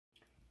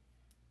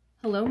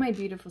Hello, my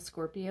beautiful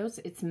Scorpios.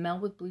 It's Mel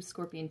with Blue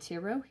Scorpion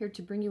Tarot, here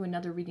to bring you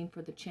another reading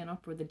for the channel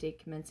for the day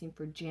commencing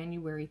for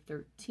January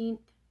 13th,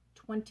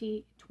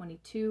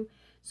 2022.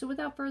 So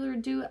without further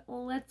ado,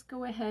 let's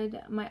go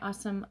ahead, my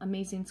awesome,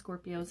 amazing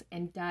Scorpios,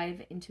 and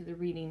dive into the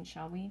reading,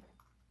 shall we?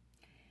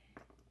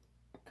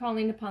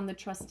 Calling upon the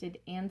trusted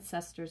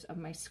ancestors of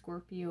my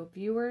Scorpio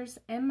viewers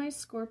and my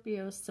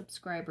Scorpio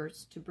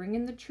subscribers to bring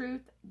in the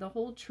truth, the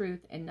whole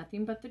truth, and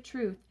nothing but the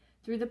truth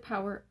through the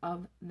power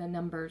of the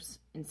numbers.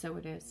 And so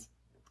it is.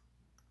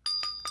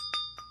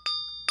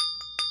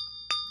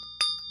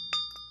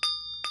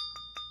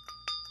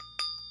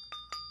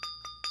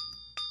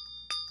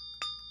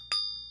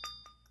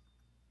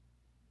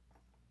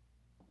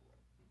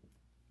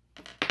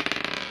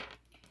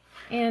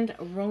 And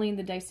rolling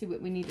the dice, see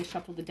what we need to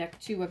shuffle the deck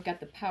to. I've got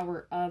the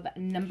power of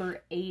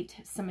number 8.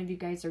 Some of you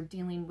guys are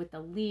dealing with a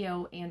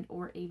Leo and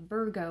or a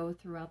Virgo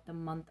throughout the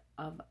month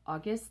of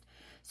August.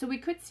 So we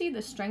could see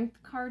the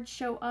Strength card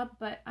show up,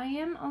 but I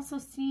am also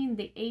seeing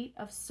the 8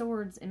 of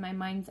Swords in my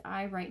mind's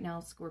eye right now,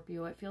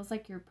 Scorpio. It feels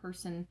like your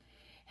person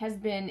has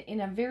been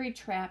in a very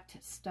trapped,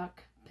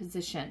 stuck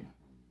position.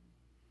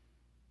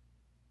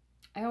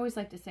 I always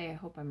like to say, I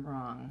hope I'm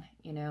wrong,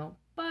 you know,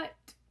 but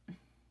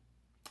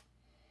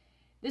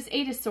this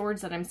 8 of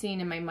Swords that I'm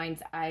seeing in my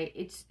mind's eye,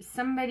 it's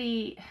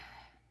somebody,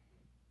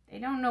 they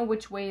don't know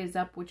which way is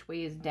up, which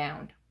way is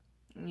down.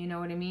 You know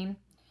what I mean?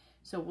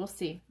 So we'll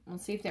see. We'll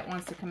see if that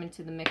wants to come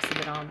into the mix of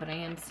it all, but I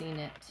am seeing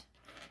it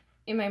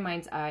in my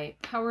mind's eye.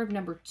 Power of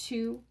number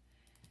 2.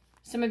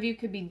 Some of you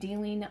could be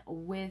dealing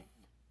with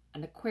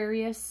an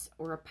Aquarius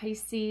or a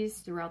Pisces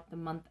throughout the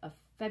month of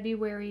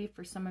February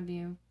for some of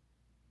you.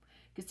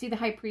 You can see the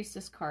High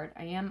Priestess card.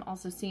 I am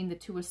also seeing the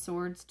 2 of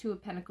Swords, 2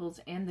 of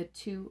Pentacles, and the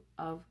 2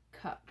 of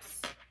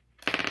Cups.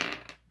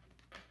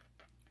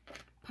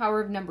 Power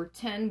of number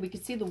 10. We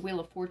can see the Wheel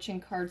of Fortune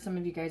card. Some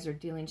of you guys are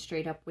dealing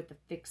straight up with a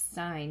fixed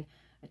sign.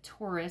 A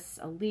Taurus,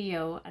 a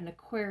Leo, an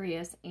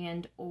Aquarius,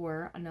 and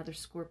or another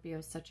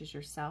Scorpio such as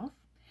yourself.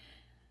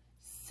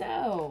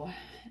 So,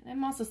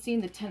 I'm also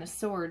seeing the 10 of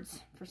Swords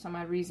for some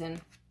odd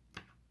reason.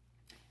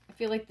 I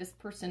feel like this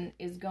person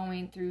is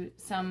going through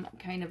some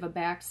kind of a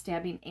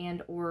backstabbing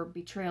and or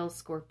betrayal,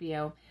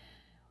 Scorpio.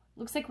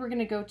 Looks like we're going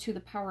to go to the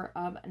power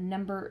of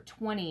number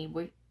 20,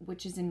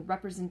 which is in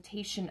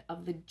representation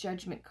of the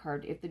Judgment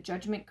card. If the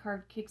Judgment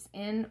card kicks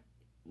in,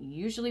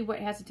 usually what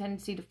has a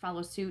tendency to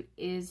follow suit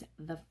is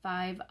the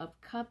 5 of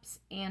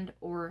Cups and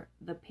or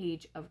the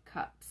Page of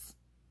Cups.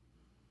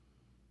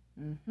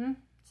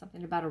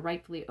 Something about a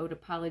rightfully owed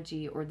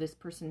apology or this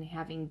person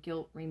having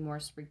guilt,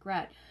 remorse,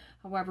 regret.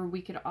 However,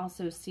 we could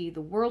also see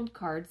the World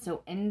card,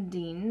 so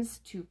endings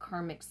to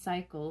karmic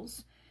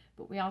cycles,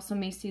 but we also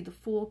may see the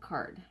Fool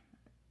card.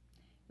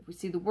 If we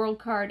see the World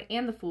card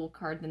and the Fool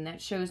card, then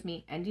that shows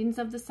me endings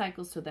of the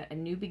cycle so that a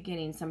new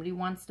beginning, somebody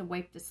wants to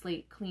wipe the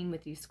slate clean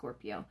with you,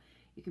 Scorpio.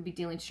 You could be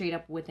dealing straight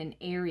up with an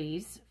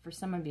Aries for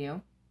some of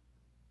you.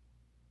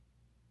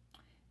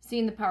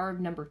 Seeing the power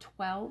of number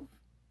 12.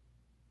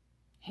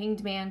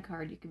 Hanged Man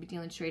card, you could be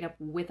dealing straight up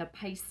with a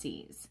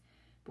Pisces.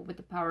 But with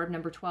the power of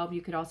number 12,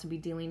 you could also be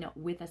dealing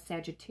with a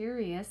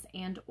Sagittarius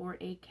and or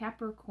a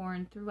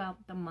Capricorn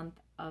throughout the month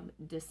of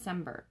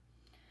December.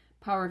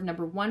 Power of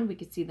number 1, we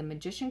could see the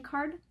Magician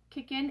card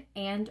kick in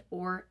and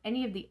or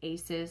any of the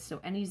aces, so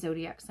any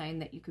zodiac sign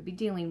that you could be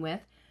dealing with.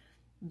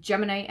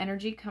 Gemini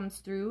energy comes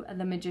through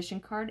the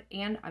Magician card,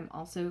 and I'm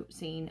also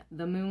seeing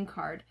the Moon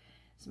card.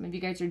 Some of you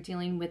guys are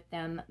dealing with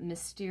them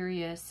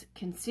mysterious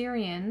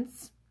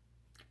Cancerians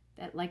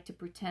that like to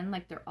pretend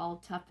like they're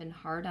all tough and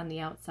hard on the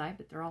outside,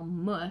 but they're all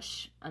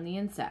mush on the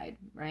inside,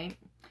 right?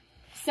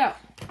 So,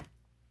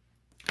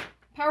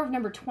 power of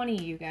number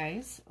 20, you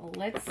guys.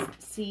 Let's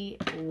see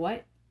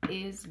what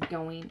is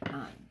going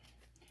on.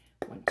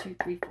 1, 2,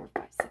 3, 4,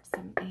 5, 6,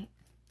 7, 8.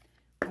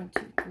 1,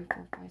 2, 3,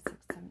 4, 5, 6,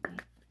 7,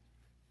 8.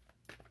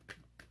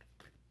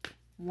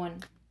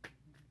 1,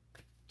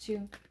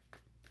 2,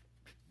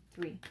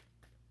 3,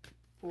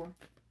 4,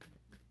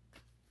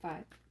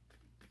 5,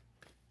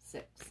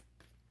 6,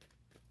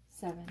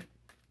 7,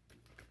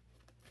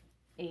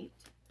 8,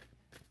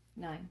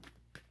 9,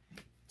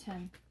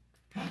 10,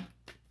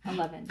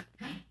 11,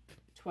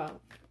 12,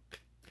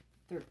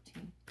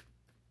 13,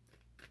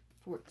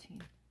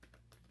 14,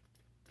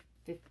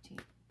 15,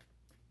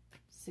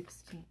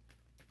 16,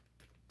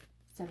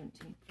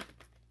 17,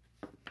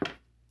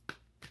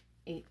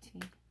 18,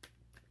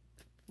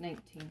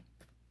 19,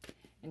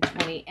 and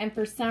 20. And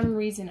for some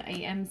reason, I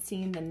am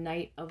seeing the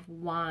Knight of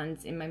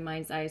Wands in my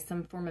mind's eye,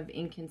 some form of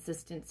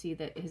inconsistency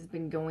that has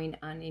been going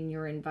on in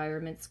your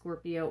environment,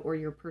 Scorpio, or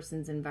your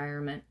person's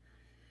environment.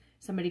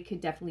 Somebody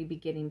could definitely be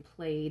getting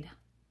played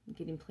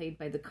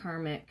by the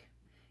karmic,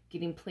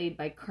 getting played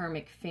by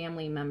karmic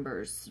family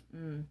members.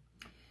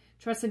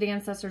 Trusted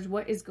ancestors,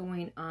 what is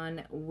going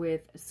on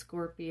with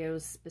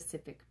Scorpio's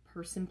specific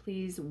person,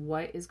 please?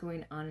 What is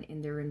going on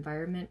in their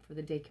environment for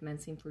the day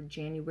commencing for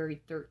January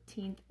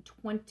 13th,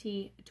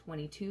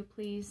 2022,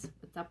 please?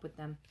 What's up with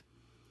them?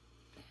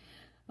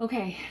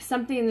 Okay,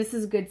 something, this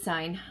is a good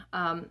sign.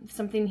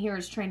 Something here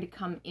is trying to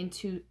come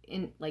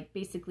like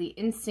basically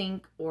in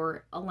sync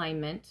or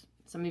alignment.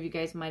 Some of you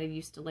guys might have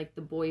used to like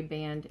the boy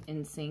band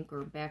In Sync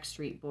or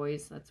Backstreet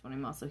Boys. That's what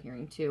I'm also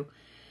hearing too.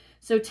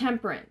 So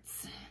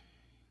Temperance.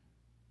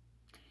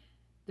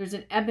 There's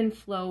an ebb and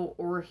flow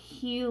or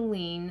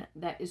healing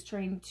that is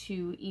trying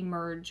to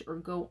emerge or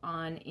go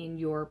on in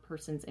your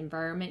person's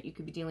environment. You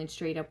could be dealing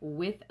straight up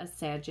with a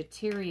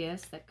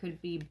Sagittarius that could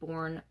be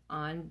born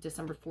on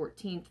December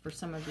 14th for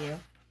some of you.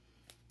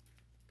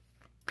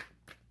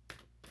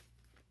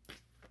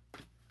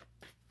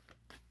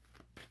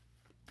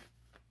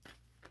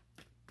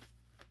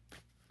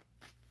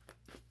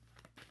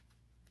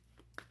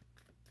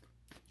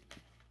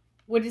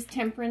 What is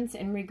Temperance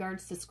in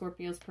regards to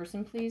Scorpio's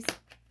person, please?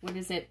 What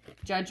is it?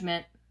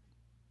 Judgment.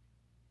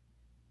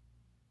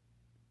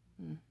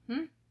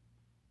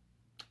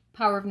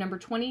 Power of number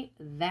 20.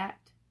 That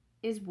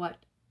is what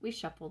we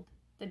shuffled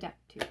the deck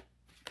to.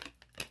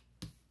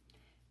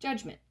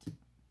 Judgment.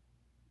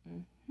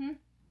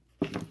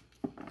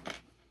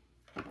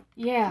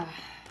 Yeah.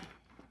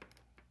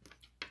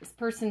 This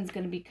person's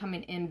going to be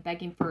coming in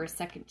begging for a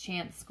second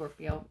chance,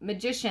 Scorpio.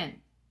 Magician.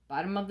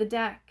 Bottom of the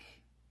deck.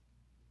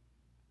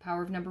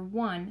 Power of number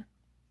 1.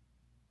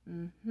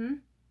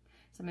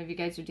 Some of you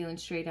guys are dealing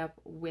straight up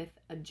with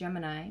a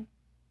Gemini.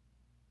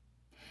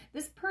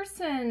 This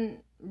person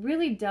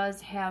really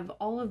does have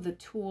all of the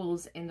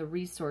tools and the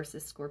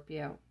resources,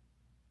 Scorpio,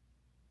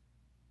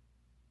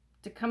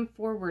 to come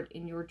forward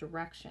in your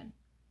direction.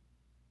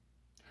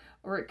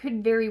 Or it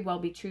could very well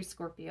be true,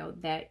 Scorpio,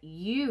 that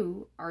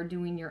you are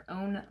doing your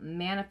own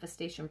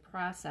manifestation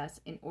process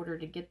in order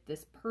to get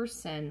this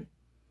person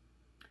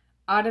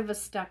out of a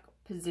stuck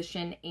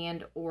position,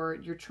 and or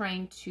you're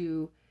trying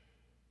to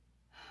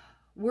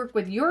work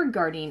with your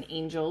guardian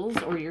angels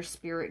or your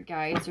spirit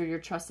guides or your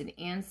trusted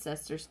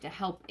ancestors to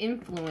help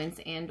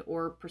influence and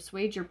or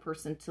persuade your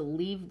person to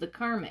leave the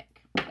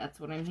karmic. That's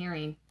what I'm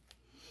hearing.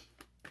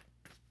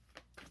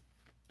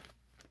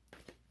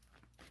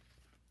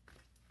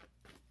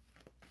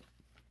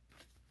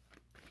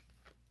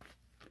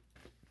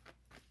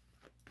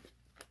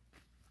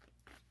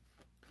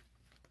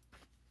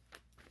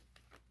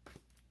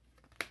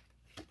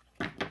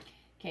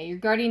 Okay, your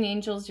guardian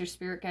angels, your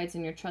spirit guides,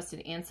 and your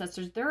trusted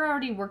ancestors, they're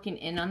already working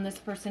in on this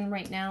person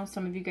right now.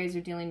 Some of you guys are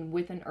dealing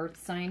with an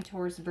earth sign,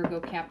 Taurus, Virgo,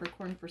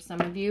 Capricorn for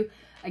some of you.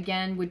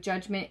 Again, with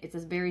Judgment, it's a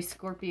very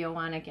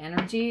Scorpionic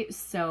energy,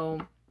 so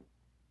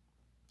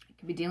you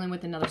could be dealing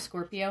with another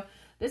Scorpio.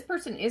 This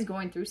person is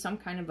going through some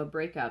kind of a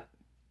breakup.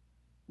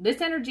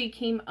 This energy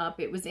came up.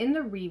 It was in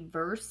the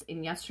reverse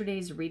in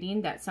yesterday's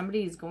reading that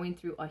somebody is going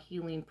through a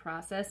healing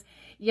process.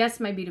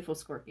 Yes, my beautiful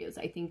Scorpios,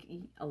 I think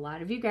a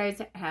lot of you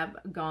guys have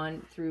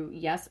gone through,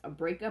 yes, a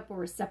breakup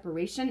or a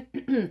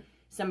separation.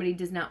 Somebody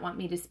does not want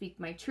me to speak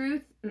my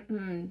truth.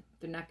 They're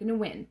not going to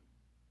win.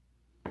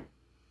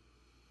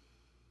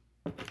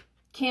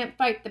 Can't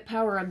fight the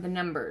power of the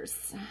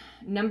numbers.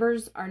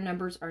 Numbers are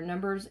numbers are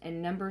numbers,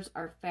 and numbers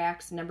are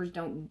facts. Numbers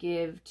don't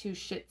give two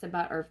shits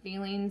about our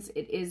feelings.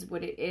 It is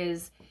what it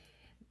is.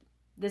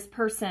 This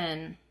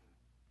person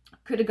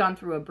could have gone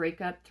through a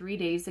breakup 3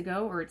 days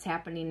ago, or it's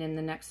happening in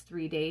the next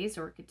 3 days,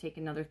 or it could take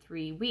another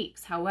 3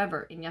 weeks.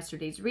 However, in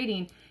yesterday's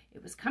reading,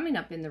 it was coming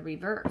up in the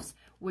reverse,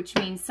 which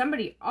means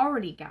somebody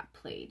already got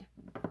played.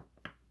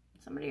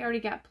 Somebody already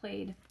got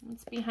played.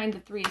 What's behind the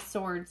Three of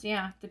Swords?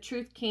 Yeah, the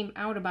truth came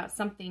out about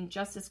something.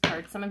 Justice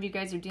card. Some of you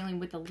guys are dealing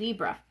with a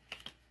Libra.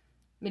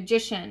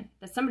 Magician.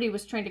 That somebody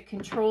was trying to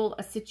control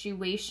a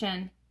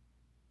situation.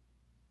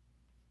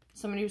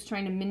 Somebody was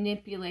trying to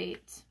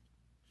manipulate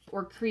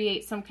or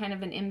create some kind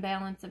of an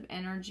imbalance of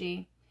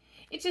energy.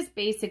 It's just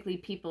basically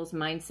people's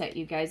mindset,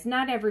 you guys.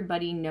 Not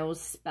everybody knows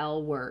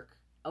spell work,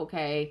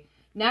 okay?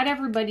 Not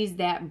everybody's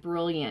that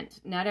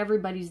brilliant. Not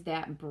everybody's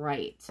that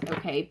bright,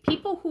 okay?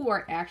 People who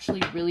are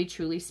actually really,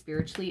 truly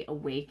spiritually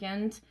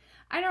awakened,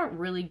 I don't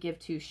really give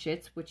two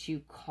shits what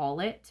you call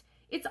it.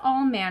 It's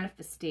all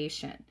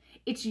manifestation.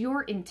 It's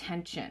your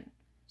intention.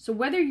 So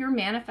whether you're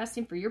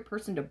manifesting for your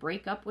person to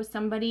break up with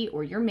somebody,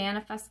 or you're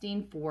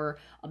manifesting for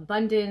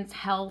abundance,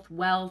 health,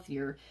 wealth,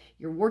 you're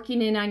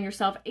working in on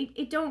yourself,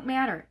 it don't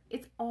matter.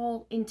 It's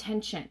all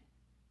intention.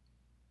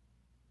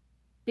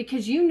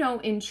 Because you know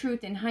in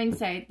truth, in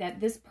hindsight,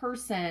 that this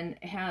person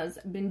has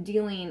been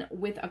dealing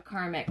with a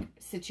karmic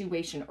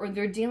situation, or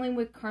they're dealing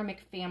with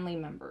karmic family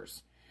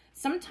members.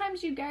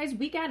 Sometimes, you guys,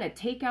 we got to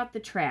take out the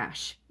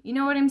trash. You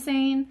know what I'm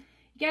saying?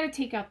 You got to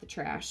take out the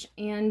trash.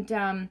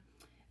 And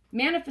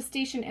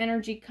manifestation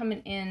energy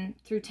coming in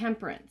through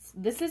Temperance.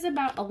 This is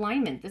about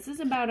alignment. This is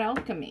about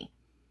alchemy.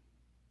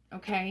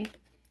 Okay?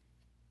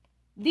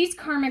 These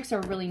karmics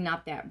are really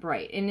not that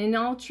bright. And in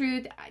all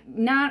truth,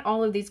 not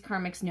all of these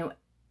karmics know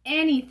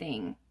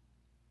anything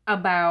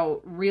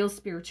about real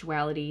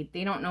spirituality.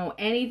 They don't know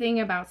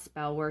anything about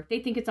spell work. They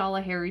think it's all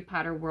a Harry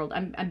Potter world.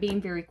 I'm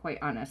being very quite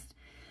honest.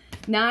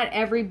 Not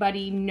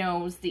everybody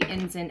knows the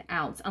ins and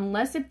outs,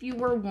 unless if you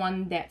were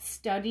one that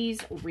studies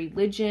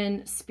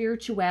religion,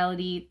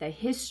 spirituality, the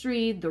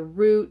history, the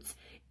roots,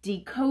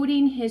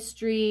 decoding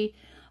history,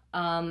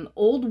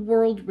 old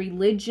world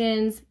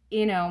religions,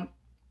 you know,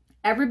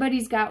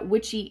 everybody's got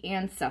witchy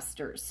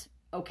ancestors,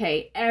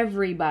 okay?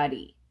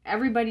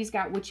 Everybody's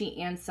got witchy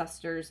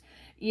ancestors,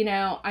 you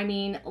know. I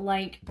mean,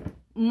 like,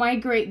 my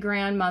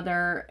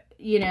great-grandmother,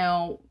 you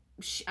know,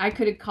 I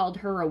could have called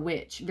her a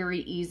witch very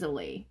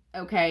easily,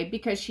 okay?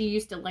 Because she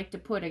used to like to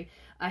put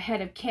a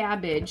head of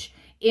cabbage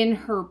in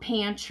her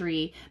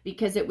pantry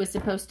because it was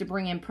supposed to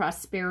bring in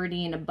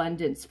prosperity and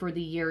abundance for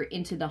the year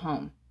into the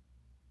home.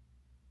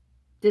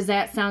 Does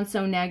that sound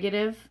so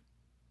negative?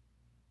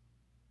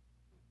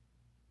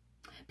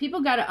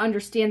 People got to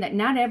understand that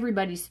not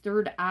everybody's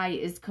third eye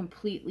is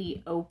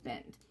completely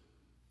opened.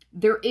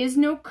 There is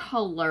no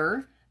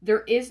color.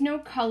 There is no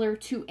color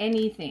to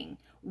anything.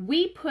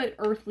 We put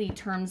earthly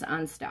terms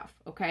on stuff,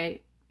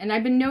 okay? And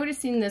I've been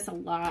noticing this a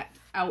lot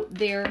out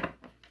there.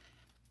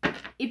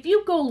 If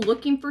you go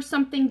looking for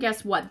something,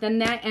 guess what? Then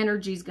that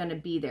energy is going to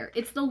be there.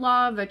 It's the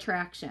law of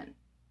attraction.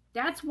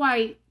 That's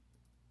why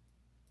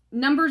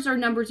numbers are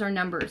numbers are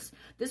numbers.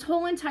 This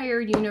whole entire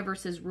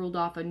universe is ruled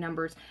off of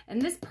numbers.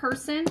 And this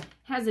person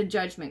has a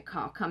judgment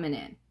call coming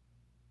in.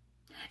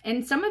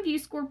 And some of you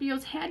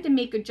Scorpios had to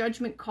make a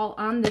judgment call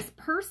on this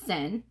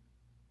person.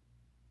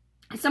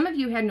 Some of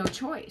you had no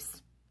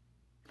choice.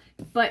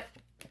 But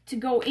to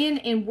go in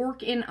and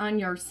work in on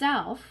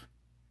yourself,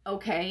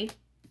 okay,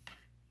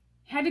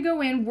 had to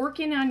go in, work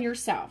in on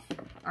yourself,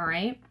 all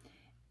right?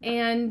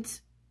 And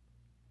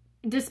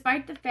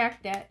despite the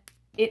fact that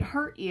it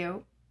hurt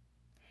you,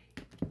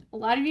 a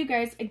lot of you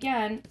guys,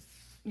 again,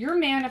 you're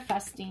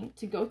manifesting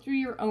to go through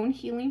your own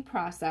healing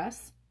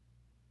process,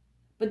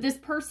 but this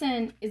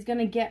person is going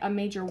to get a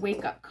major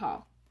wake-up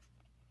call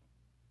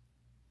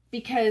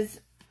because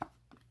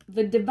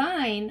the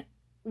divine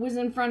was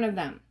in front of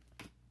them.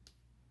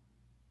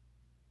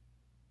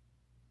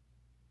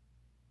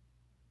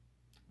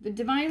 The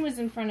divine was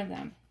in front of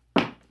them.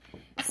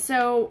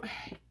 So,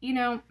 you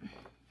know,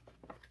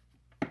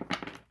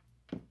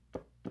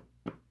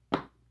 I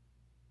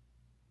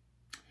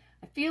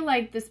feel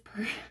like this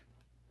person,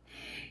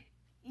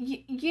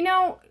 you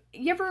know,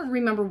 you ever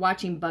remember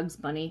watching Bugs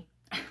Bunny?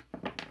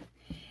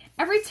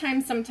 Every time,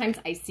 sometimes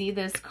I see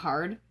this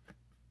card,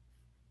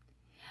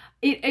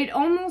 it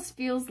almost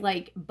feels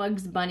like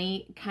Bugs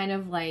Bunny kind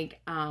of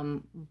like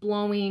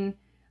blowing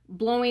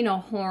a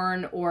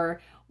horn, or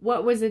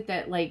what was it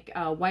that like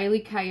Wile E.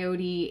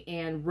 Coyote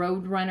and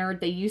Roadrunner,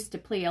 they used to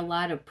play a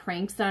lot of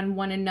pranks on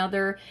one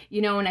another,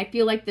 you know, and I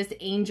feel like this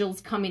angel's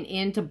coming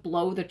in to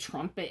blow the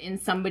trumpet in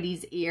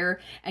somebody's ear,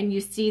 and you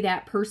see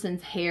that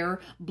person's hair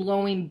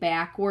blowing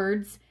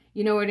backwards,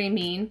 you know what I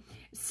mean?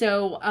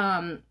 So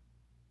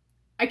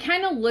I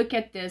kind of look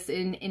at this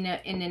in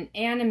an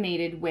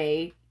animated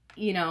way,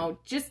 you know,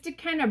 just to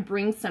kind of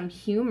bring some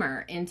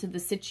humor into the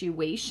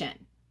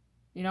situation.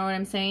 You know what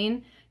I'm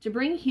saying? To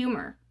bring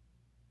humor.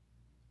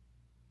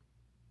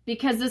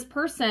 Because this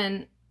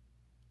person,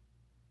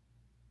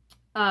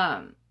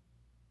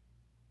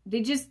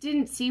 they just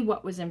didn't see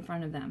what was in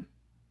front of them.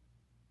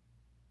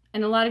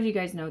 And a lot of you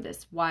guys know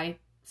this. Why?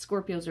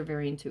 Scorpios are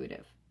very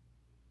intuitive.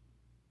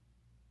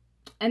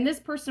 And this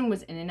person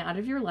was in and out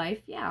of your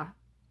life, yeah.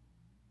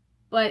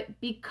 But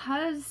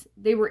because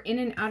they were in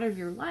and out of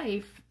your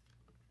life,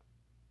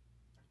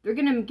 they're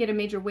going to get a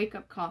major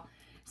wake-up call.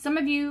 Some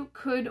of you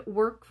could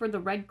work for the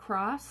Red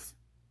Cross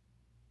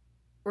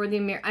or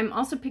I'm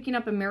also picking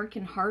up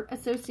American Heart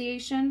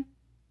Association,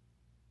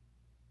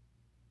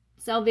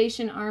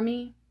 Salvation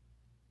Army,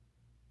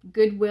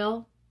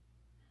 Goodwill.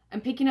 I'm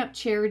picking up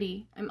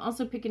charity. I'm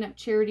also picking up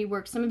charity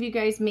work. Some of you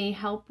guys may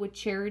help with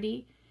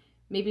charity.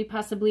 Maybe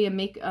possibly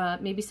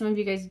maybe some of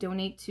you guys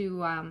donate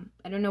to, I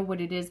don't know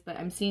what it is, but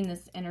I'm seeing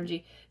this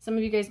energy. Some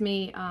of you guys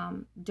may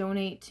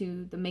donate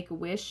to the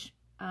Make-A-Wish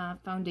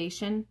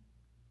Foundation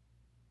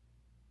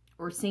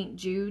or St.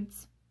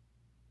 Jude's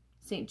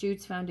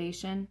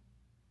Foundation.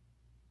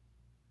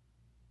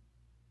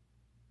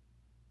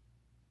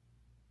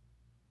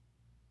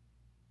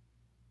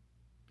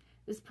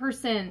 This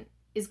person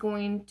is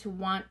going to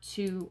want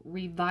to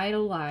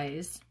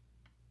revitalize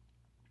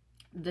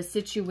the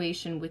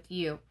situation with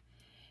you.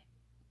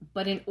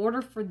 But in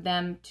order for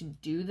them to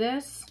do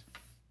this,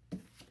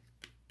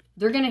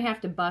 they're going to have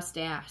to bust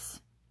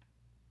ass.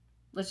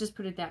 Let's just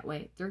put it that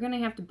way. They're going to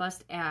have to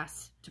bust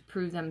ass to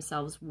prove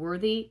themselves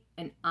worthy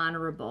and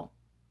honorable.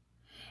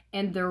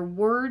 And their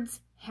words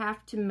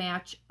have to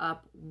match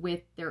up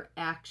with their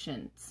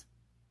actions.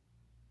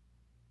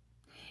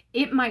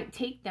 It might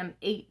take them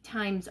 8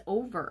 times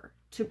over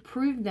to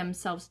prove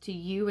themselves to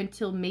you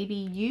until maybe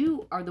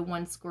you are the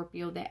one,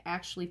 Scorpio, that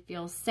actually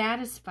feels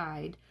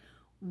satisfied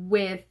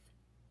with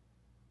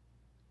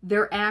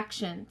their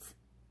actions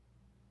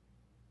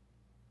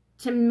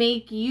to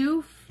make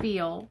you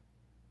feel,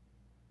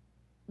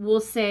 we'll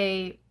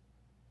say,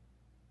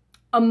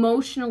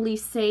 emotionally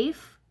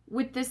safe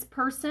with this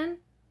person.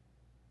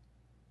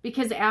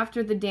 Because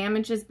after the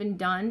damage has been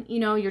done, you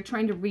know, you're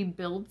trying to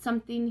rebuild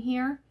something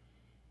here.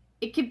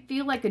 It could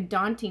feel like a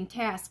daunting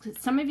task.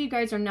 Some of you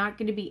guys are not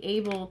going to be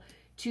able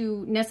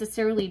to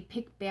necessarily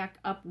pick back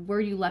up where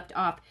you left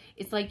off.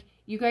 It's like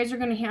You guys are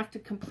going to have to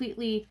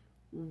completely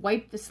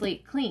wipe the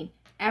slate clean.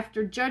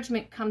 After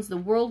Judgment comes the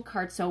World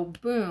card. So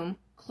boom,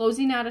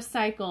 closing out a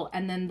cycle.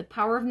 And then the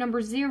power of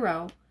number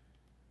 0.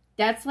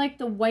 That's like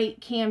the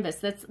white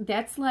canvas.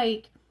 That's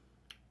like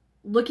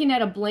looking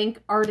at a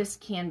blank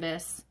artist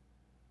canvas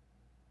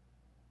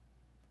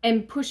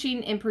and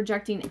pushing and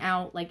projecting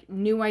out like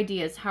new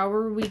ideas. How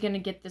are we going to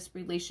get this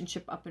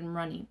relationship up and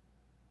running?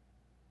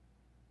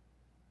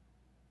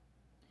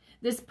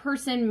 This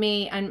person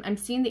may, I'm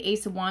seeing the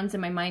Ace of Wands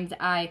in my mind's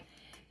eye.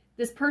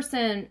 This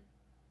person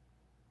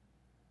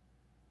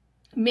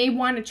may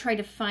want to try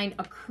to find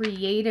a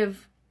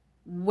creative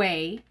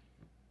way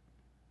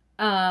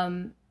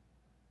to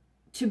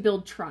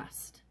build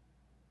trust.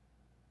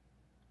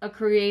 A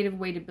creative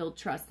way to build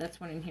trust.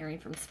 That's what I'm hearing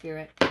from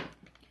Spirit.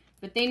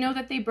 But they know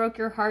that they broke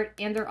your heart,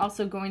 and they're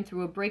also going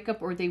through a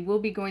breakup, or they will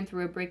be going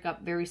through a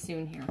breakup very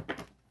soon here.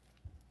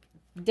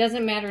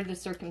 Doesn't matter the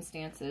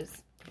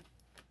circumstances.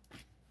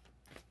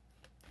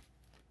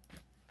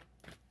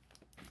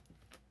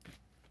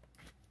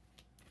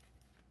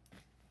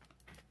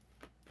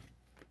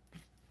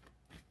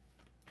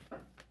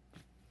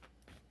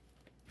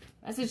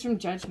 Message from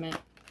Judgment.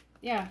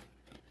 Yeah.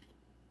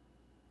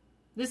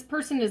 This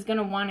person is going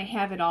to want to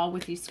have it all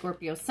with you,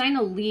 Scorpio. Sign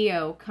a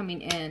Leo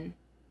coming in.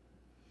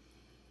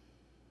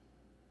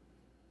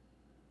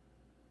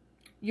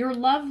 Your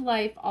love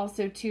life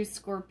also, too,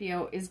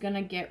 Scorpio, is going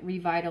to get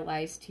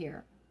revitalized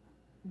here.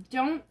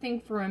 Don't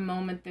think for a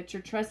moment that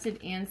your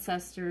trusted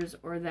ancestors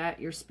or that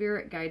your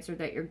spirit guides or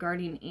that your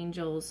guardian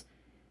angels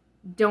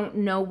don't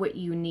know what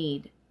you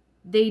need.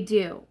 They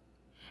do.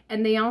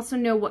 And they also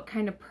know what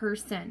kind of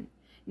person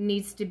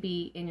needs to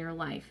be in your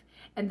life.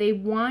 And they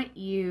want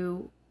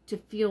you to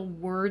feel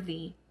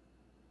worthy,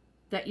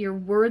 that you're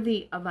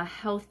worthy of a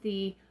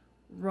healthy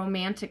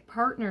romantic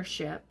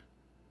partnership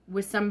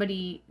with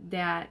somebody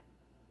that,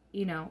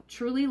 you know,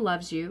 truly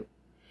loves you,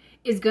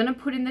 is going to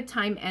put in the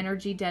time,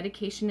 energy,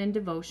 dedication, and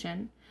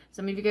devotion.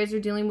 Some of you guys are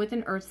dealing with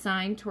an earth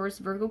sign, Taurus,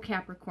 Virgo,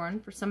 Capricorn,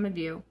 for some of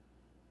you.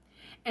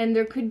 And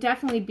there could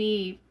definitely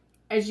be,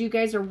 as you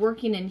guys are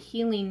working and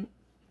healing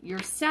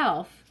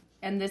yourself,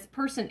 and this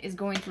person is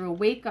going through a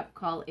wake-up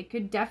call, it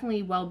could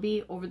definitely well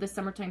be over the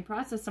summertime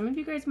process. Some of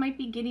you guys might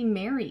be getting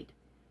married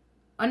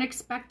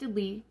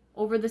unexpectedly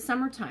over the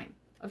summertime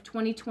of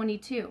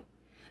 2022.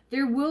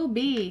 There will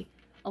be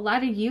a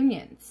lot of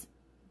unions.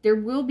 There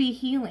will be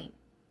healing.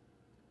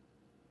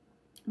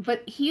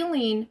 But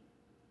healing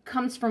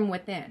comes from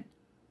within.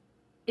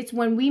 It's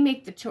when we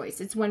make the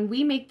choice. It's when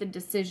we make the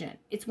decision.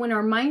 It's when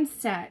our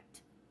mindset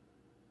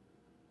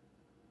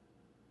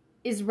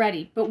is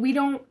ready. But we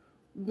don't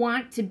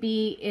want to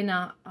be in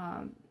a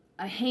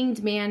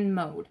hanged man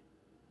mode.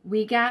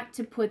 We got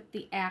to put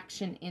the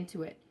action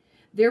into it.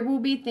 There will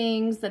be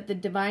things that the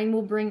divine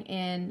will bring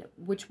in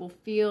which will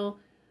feel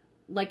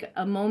like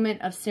a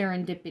moment of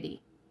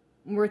serendipity,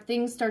 where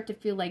things start to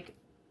feel like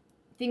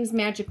things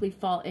magically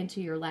fall into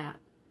your lap.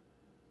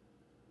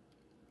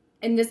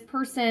 And this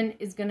person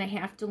is going to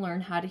have to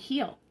learn how to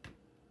heal.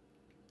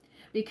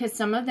 Because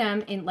some of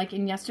them, like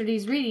in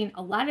yesterday's reading,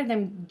 a lot of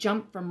them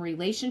jump from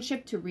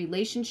relationship to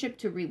relationship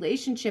to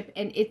relationship,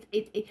 and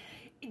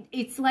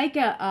it's like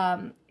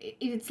an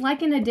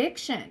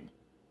addiction.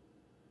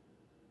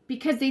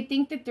 Because they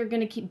think that they're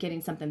going to keep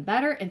getting something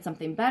better and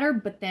something better,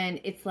 but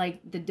then it's like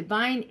the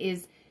divine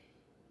is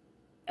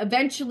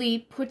eventually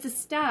puts a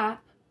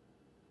stop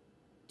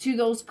to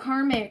those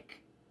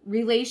karmic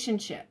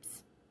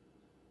relationships.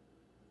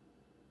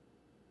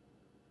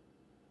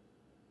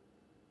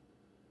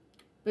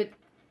 But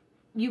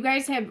you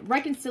guys have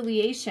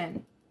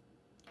reconciliation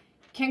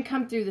can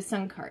come through the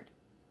Sun card.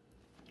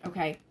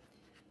 Okay?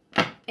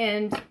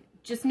 And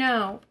just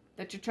know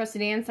that your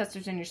trusted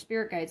ancestors and your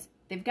spirit guides,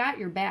 they've got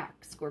your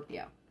back,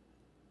 Scorpio.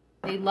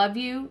 They love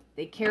you.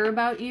 They care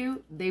about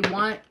you. They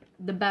want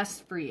the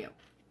best for you.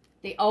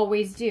 They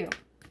always do.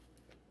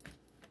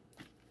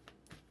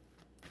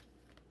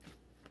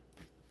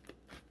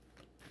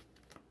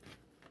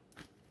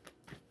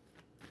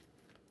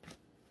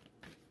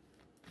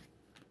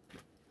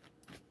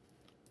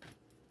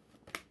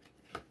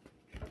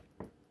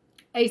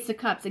 Ace of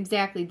Cups,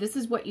 exactly. This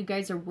is what you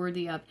guys are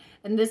worthy of.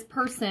 And this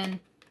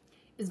person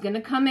is going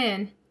to come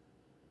in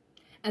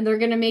and they're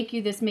going to make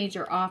you this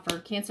major offer.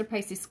 Cancer,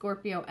 Pisces,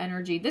 Scorpio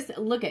energy. This,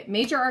 look at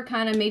major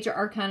arcana, major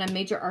arcana,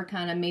 major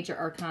arcana, major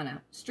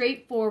arcana.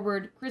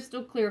 Straightforward,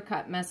 crystal clear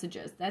cut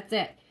messages. That's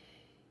it.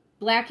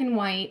 Black and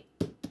white,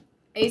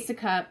 Ace of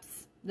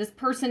Cups. This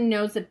person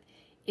knows that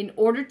in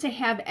order to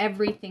have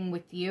everything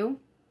with you,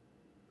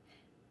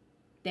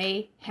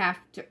 they have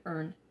to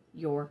earn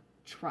your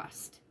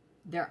trust.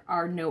 There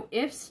are no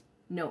ifs,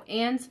 no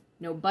ands,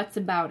 no buts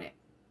about it.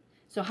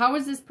 So how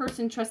is this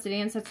person, trusted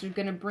ancestor,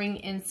 going to bring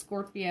in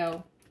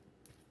Scorpio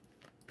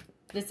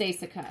this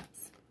Ace of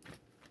Cups?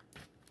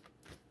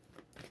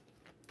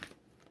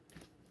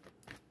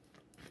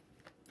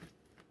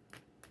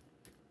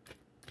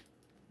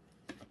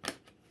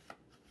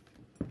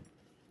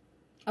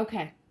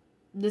 Okay,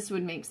 this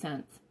would make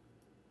sense.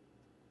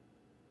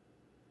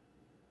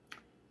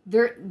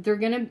 They're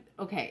going to,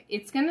 okay,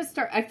 it's going to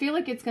start, I feel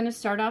like it's going to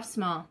start off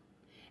small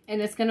and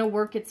it's going to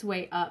work its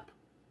way up.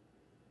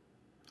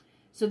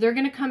 So they're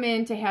going to come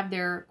in to have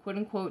their, quote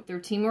unquote, their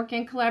teamwork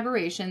and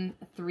collaboration,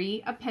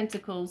 3 of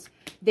Pentacles.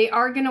 They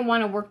are going to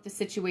want to work the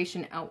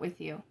situation out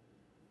with you.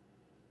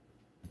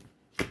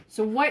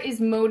 So what is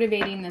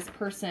motivating this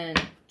person,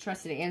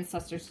 trusted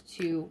ancestors,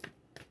 to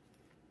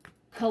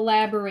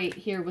collaborate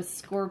here with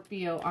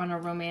Scorpio on a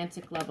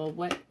romantic level?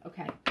 What,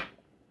 okay.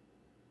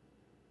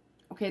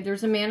 Okay,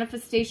 there's a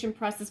manifestation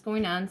process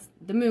going on.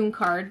 The Moon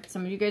card.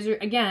 Some of you guys are,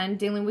 again,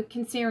 dealing with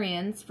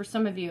Cancerians for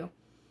some of you.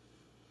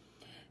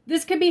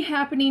 This could be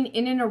happening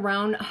in and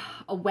around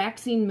a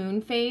waxing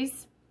moon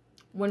phase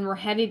when we're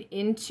headed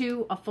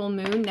into a full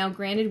moon. Now,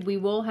 granted, we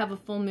will have a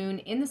full moon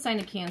in the sign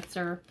of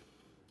Cancer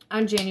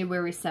on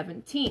January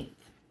 17th.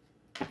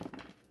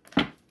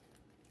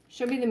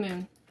 Show me the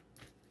moon.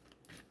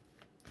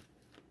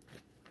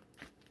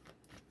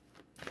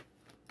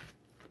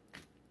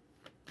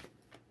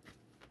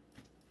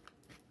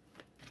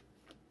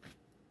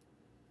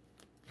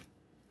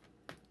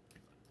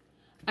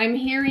 I'm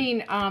hearing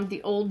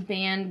the old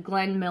band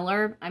Glenn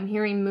Miller. I'm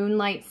hearing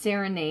Moonlight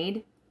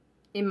Serenade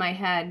in my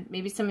head.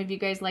 Maybe some of you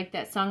guys like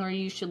that song, or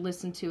you should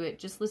listen to it.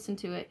 Just listen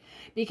to it.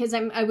 Because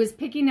I was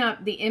picking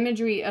up the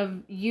imagery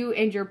of you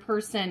and your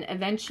person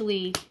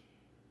eventually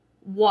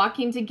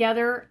walking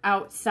together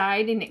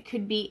outside, and it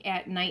could be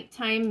at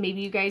nighttime.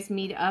 Maybe you guys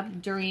meet up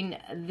during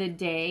the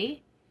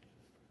day,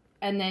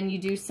 and then you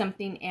do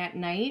something at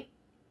night.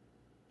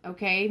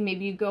 Okay,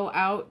 maybe you go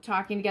out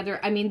talking together.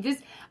 I mean,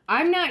 this,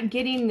 I'm not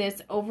getting this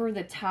over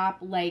the top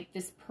like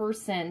this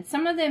person.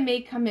 Some of them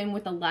may come in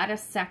with a lot of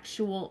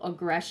sexual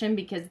aggression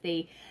because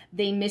they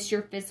miss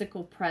your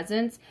physical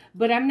presence.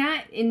 But I'm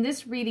not, in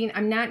this reading,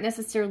 I'm not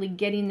necessarily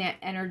getting that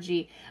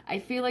energy. I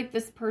feel like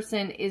this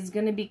person is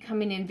going to be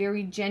coming in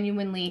very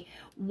genuinely.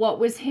 What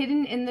was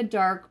hidden in the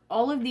dark,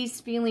 all of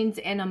these feelings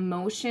and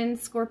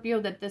emotions,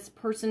 Scorpio, that this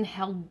person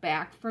held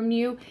back from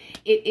you,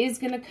 it is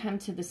going to come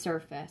to the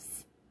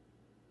surface.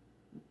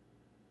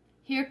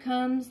 Here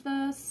comes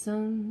the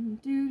sun,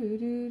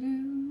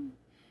 do-do-do-do.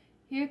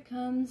 Here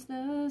comes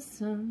the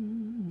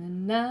sun,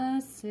 and I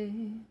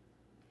say,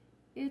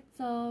 it's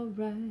all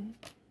right.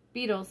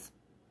 Beatles.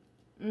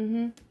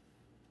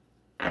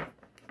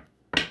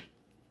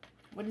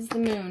 What is the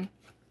moon?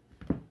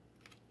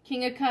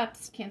 King of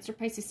Cups, Cancer,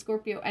 Pisces,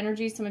 Scorpio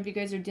energy. Some of you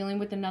guys are dealing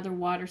with another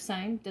water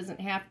sign.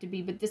 Doesn't have to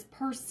be, but this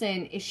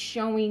person is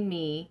showing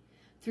me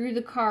through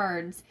the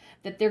cards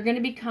that they're going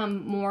to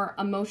become more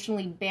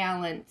emotionally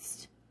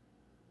balanced,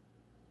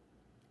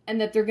 and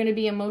that they're going to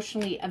be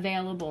emotionally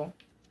available.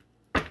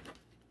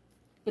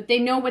 But they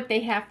know what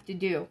they have to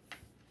do.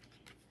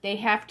 They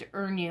have to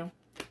earn you.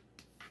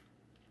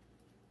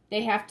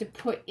 They have to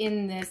put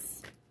in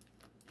this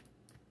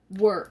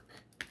work.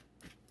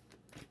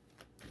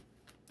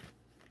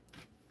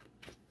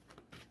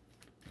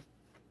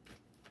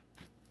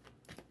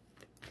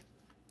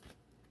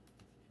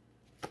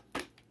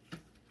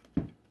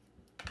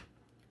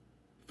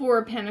 Four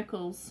of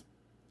Pentacles.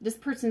 This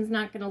person's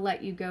not going to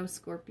let you go,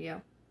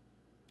 Scorpio.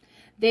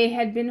 They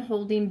had been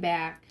holding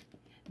back.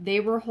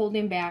 They were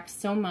holding back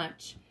so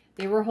much.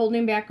 They were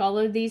holding back all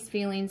of these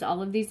feelings,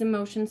 all of these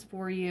emotions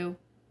for you,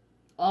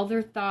 all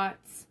their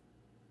thoughts.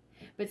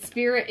 But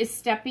Spirit is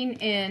stepping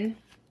in.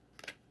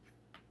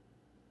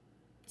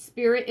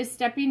 Spirit is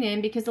stepping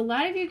in because a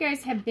lot of you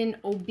guys have been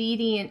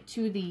obedient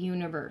to the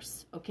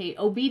universe, okay?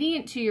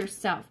 Obedient to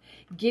yourself.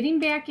 Getting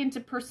back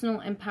into personal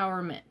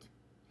empowerment.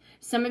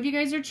 Some of you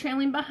guys are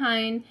trailing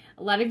behind.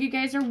 A lot of you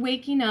guys are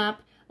waking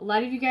up. A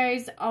lot of you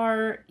guys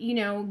are, you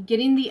know,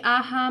 getting the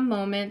aha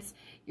moments.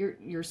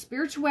 Your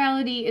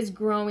spirituality is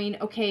growing.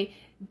 Okay,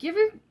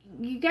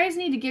 you guys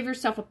need to give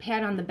yourself a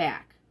pat on the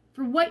back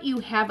for what you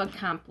have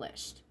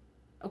accomplished.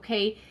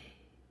 Okay,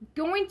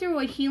 going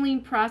through a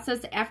healing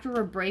process after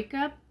a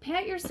breakup,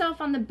 pat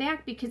yourself on the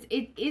back because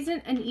it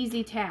isn't an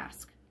easy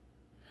task.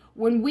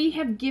 When we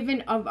have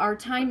given of our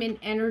time and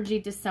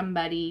energy to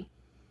somebody,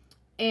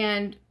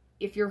 and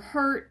if you're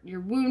hurt,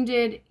 you're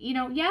wounded, you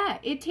know, yeah,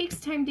 it takes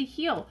time to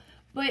heal.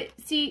 But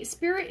see,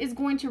 Spirit is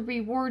going to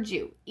reward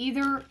you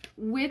either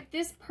with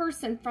this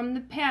person from the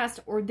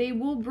past, or they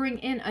will bring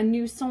in a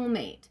new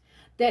soulmate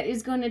that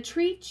is going to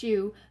treat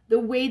you the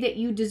way that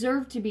you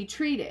deserve to be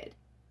treated.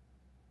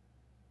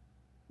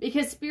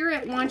 Because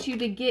Spirit wants you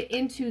to get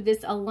into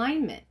this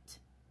alignment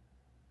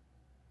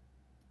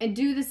and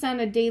do this on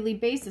a daily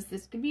basis.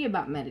 This could be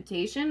about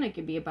meditation. It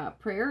could be about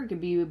prayer. It could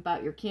be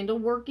about your candle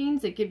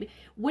workings. It could be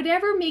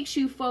whatever makes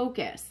you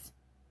focus.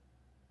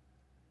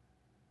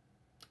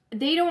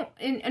 They don't,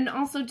 and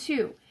also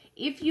too,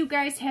 if you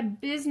guys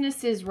have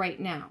businesses right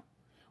now,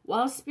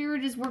 while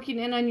Spirit is working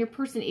in on your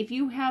person, if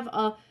you have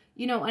a,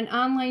 you know, an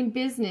online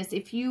business,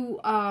 if you,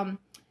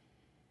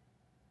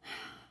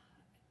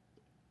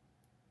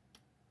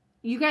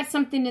 you got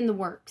something in the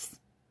works,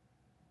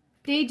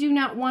 they do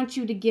not want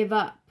you to give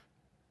up.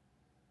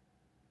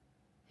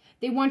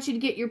 They want you to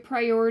get your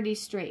priorities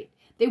straight.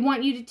 They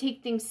want you to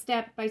take things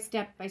step by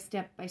step by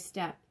step by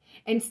step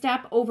and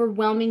stop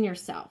overwhelming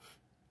yourself.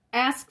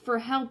 Ask for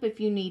help if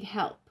you need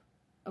help,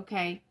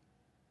 okay?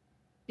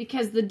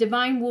 Because the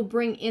divine will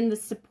bring in the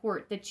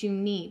support that you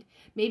need.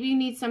 Maybe you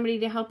need somebody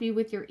to help you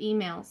with your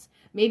emails.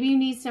 Maybe you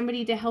need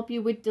somebody to help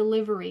you with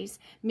deliveries.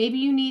 Maybe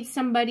you need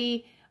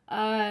somebody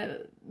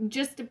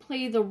just to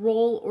play the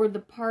role or the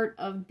part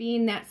of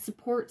being that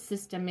support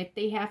system if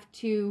they have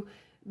to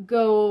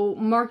go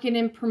market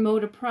and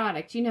promote a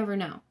product. You never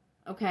know,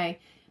 okay?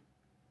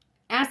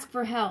 Ask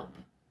for help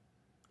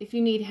if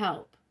you need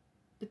help.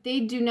 But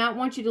they do not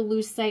want you to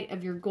lose sight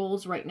of your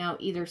goals right now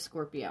either,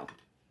 Scorpio.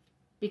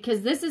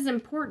 Because this is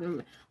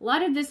important. A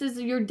lot of this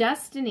is your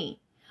destiny.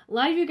 A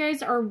lot of you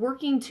guys are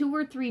working 2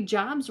 or 3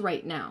 jobs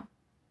right now.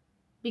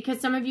 Because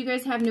some of you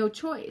guys have no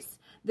choice.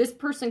 This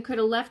person could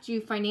have left you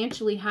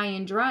financially high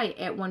and dry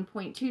at one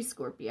point too,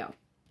 Scorpio.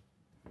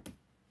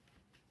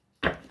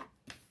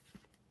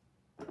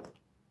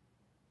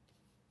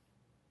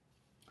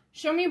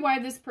 Show me why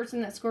this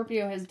person that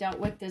Scorpio has dealt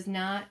with does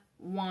not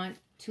want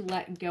to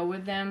let go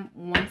of them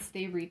once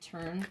they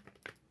return.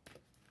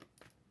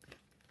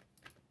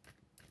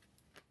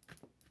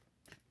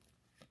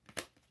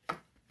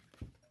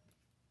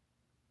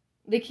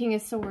 The King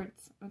of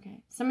Swords.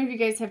 Okay. Some of you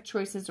guys have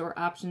choices or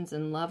options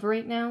in love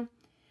right now.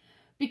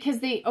 Because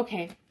they,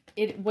 okay,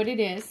 what it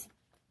is,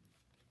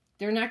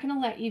 they're not going to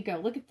let you go.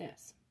 Look at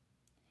this.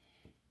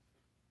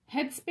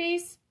 Head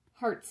space,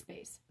 heart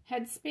space.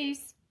 Head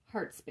space,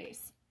 heart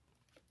space.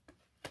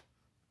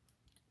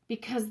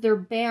 Because they're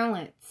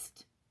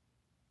balanced.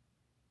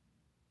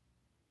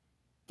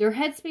 Their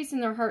head space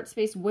and their heart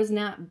space was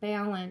not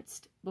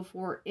balanced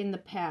before in the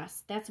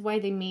past. That's why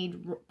they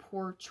made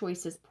poor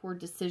choices, poor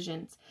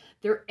decisions.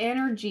 Their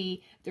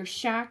energy, their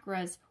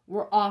chakras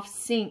were off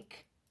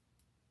sync.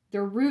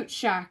 Their root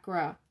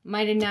chakra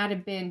might have not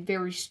have been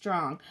very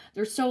strong.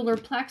 Their solar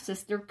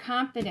plexus, their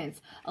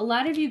confidence. A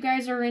lot of you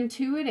guys are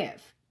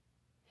intuitive.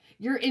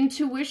 Your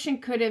intuition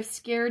could have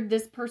scared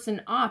this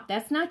person off.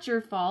 That's not your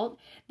fault.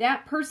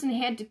 That person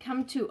had to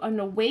come to an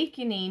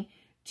awakening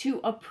to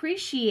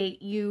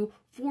appreciate you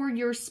for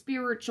your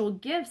spiritual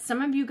gifts.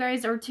 Some of you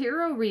guys are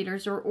tarot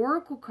readers or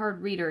oracle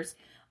card readers.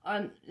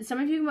 Some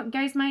of you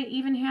guys might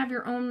even have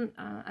your own,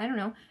 I don't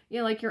know,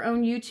 like your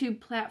own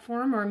YouTube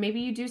platform, or maybe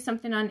you do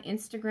something on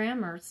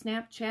Instagram or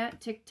Snapchat,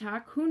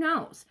 TikTok, who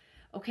knows,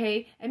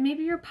 okay? And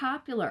maybe you're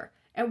popular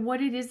at what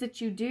it is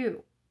that you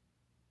do.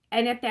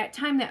 And at that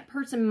time, that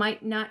person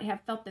might not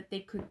have felt that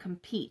they could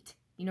compete.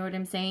 You know what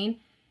I'm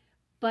saying?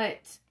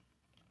 But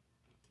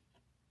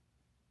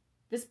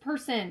this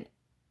person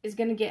is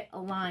going to get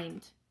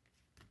aligned,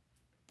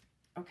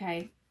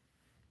 okay?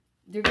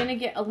 They're going to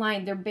get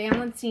aligned. They're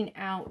balancing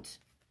out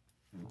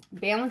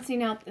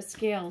the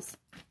scales.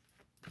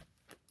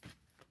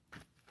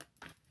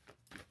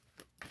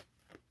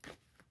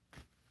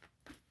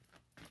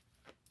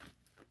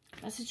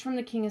 Message from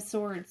the King of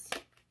Swords.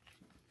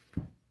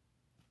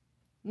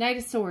 Knight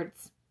of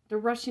Swords. They're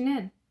rushing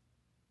in.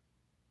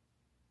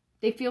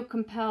 They feel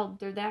compelled.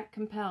 They're that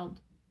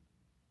compelled.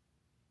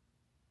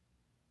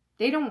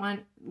 They don't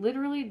want,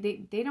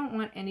 literally, they don't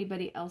want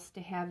anybody else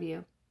to have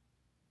you.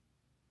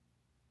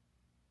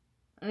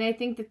 And I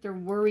think that they're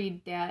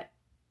worried that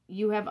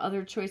you have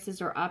other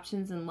choices or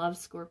options in love,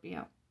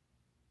 Scorpio.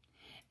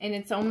 And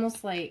it's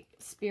almost like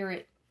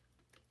Spirit's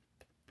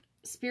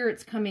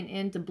coming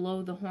in to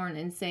blow the horn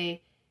and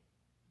say,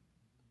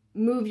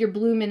 move your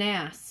bloomin'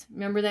 ass.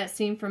 Remember that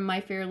scene from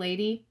My Fair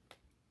Lady?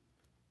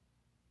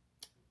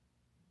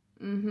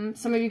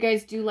 Some of you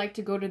guys do like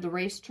to go to the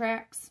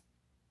racetracks.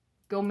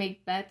 Go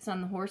make bets on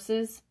the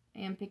horses. I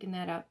am picking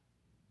that up.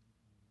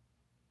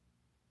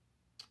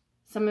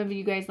 Some of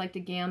you guys like to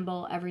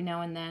gamble every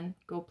now and then.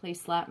 Go play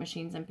slot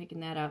machines. I'm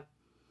picking that up.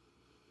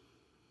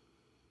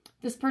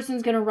 This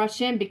person's going to rush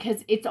in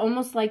because it's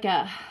almost like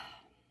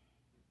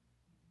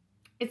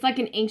it's like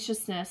an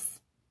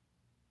anxiousness.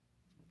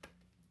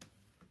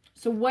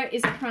 So what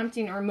is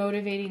prompting or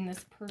motivating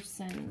this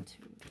person? 1,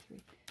 2, 3, 4.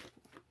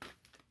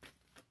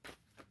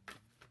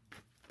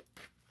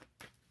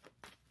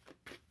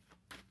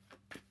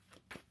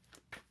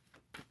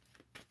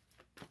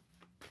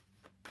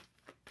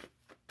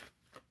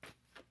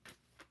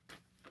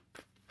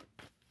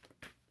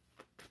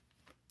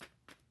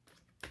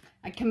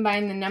 I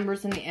combine the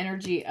numbers and the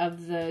energy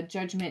of the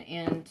Judgment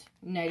and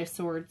Knight of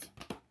Swords.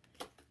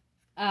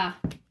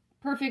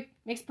 Perfect.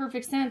 Makes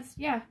perfect sense.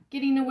 Yeah.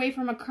 Getting away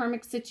from a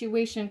karmic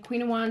situation.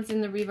 Queen of Wands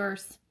in the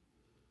reverse.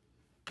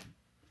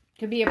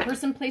 Could be a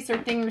person, place,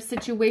 or thing or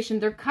situation.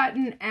 They're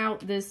cutting out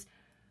this,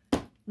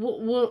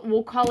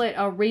 we'll call it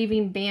a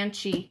raving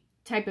banshee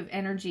type of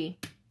energy.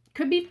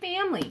 Could be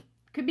family.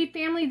 Could be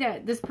family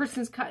that this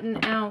person's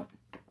cutting out.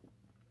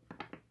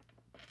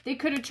 They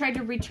could have tried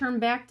to return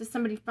back to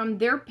somebody from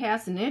their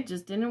past and it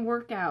just didn't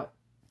work out.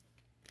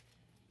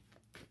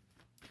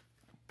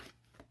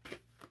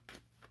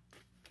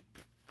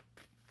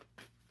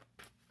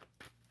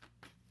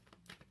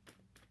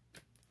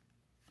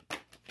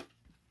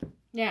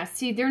 Yeah,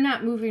 see, they're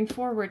not moving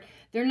forward.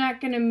 They're not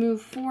going to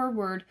move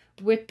forward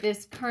with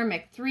this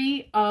karmic.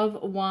 3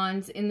 of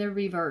Wands in the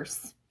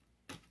reverse.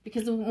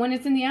 Because when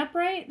it's in the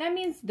upright, that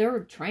means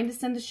they're trying to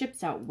send the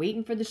ships out,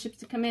 waiting for the ships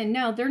to come in.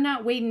 No, they're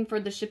not waiting for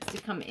the ships to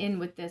come in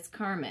with this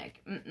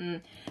karmic.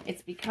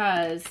 It's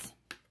because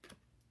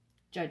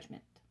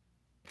Judgment.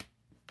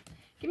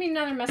 Give me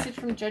another message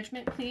from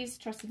Judgment, please,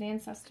 trusted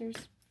ancestors.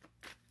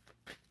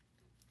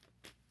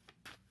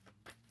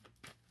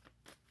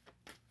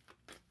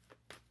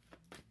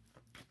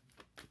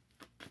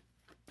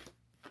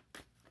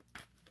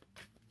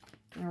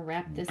 I'm going to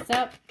wrap this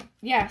up.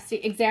 Yeah, see,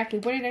 exactly.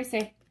 What did I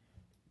say?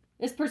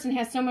 This person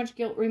has so much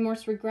guilt,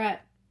 remorse,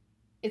 regret.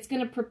 It's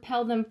going to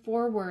propel them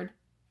forward.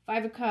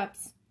 5 of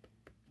Cups.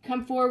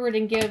 Come forward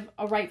and give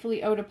a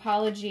rightfully owed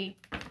apology.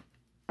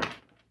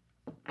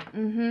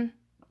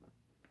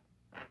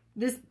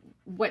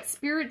 What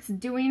Spirit's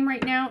doing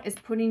right now is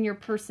putting your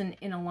person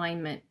in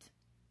alignment.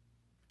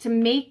 To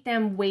make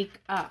them wake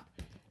up.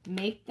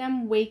 Make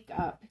them wake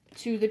up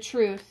to the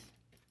truth.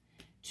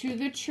 To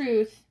the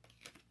truth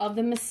of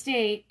the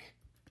mistake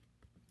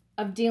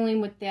of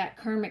dealing with that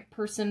karmic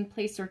person,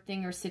 place, or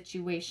thing, or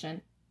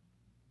situation.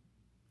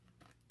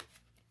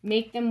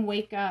 Make them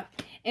wake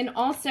up. And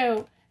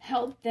also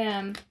help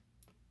them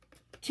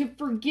to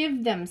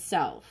forgive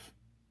themselves.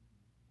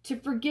 To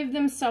forgive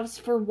themselves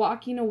for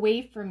walking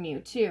away from you,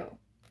 too.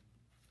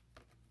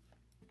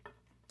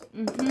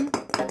 Oh,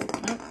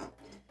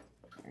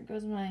 there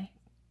goes my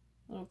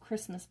little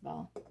Christmas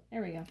ball.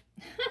 There we go.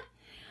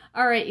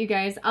 All right, you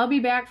guys. I'll be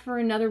back for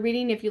another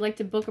reading. If you'd like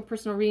to book a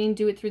personal reading,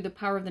 do it through the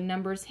power of the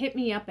numbers. Hit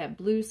me up at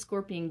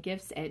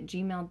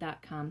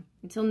bluescorpiongifts@gmail.com.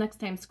 Until next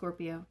time,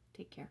 Scorpio,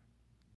 take care.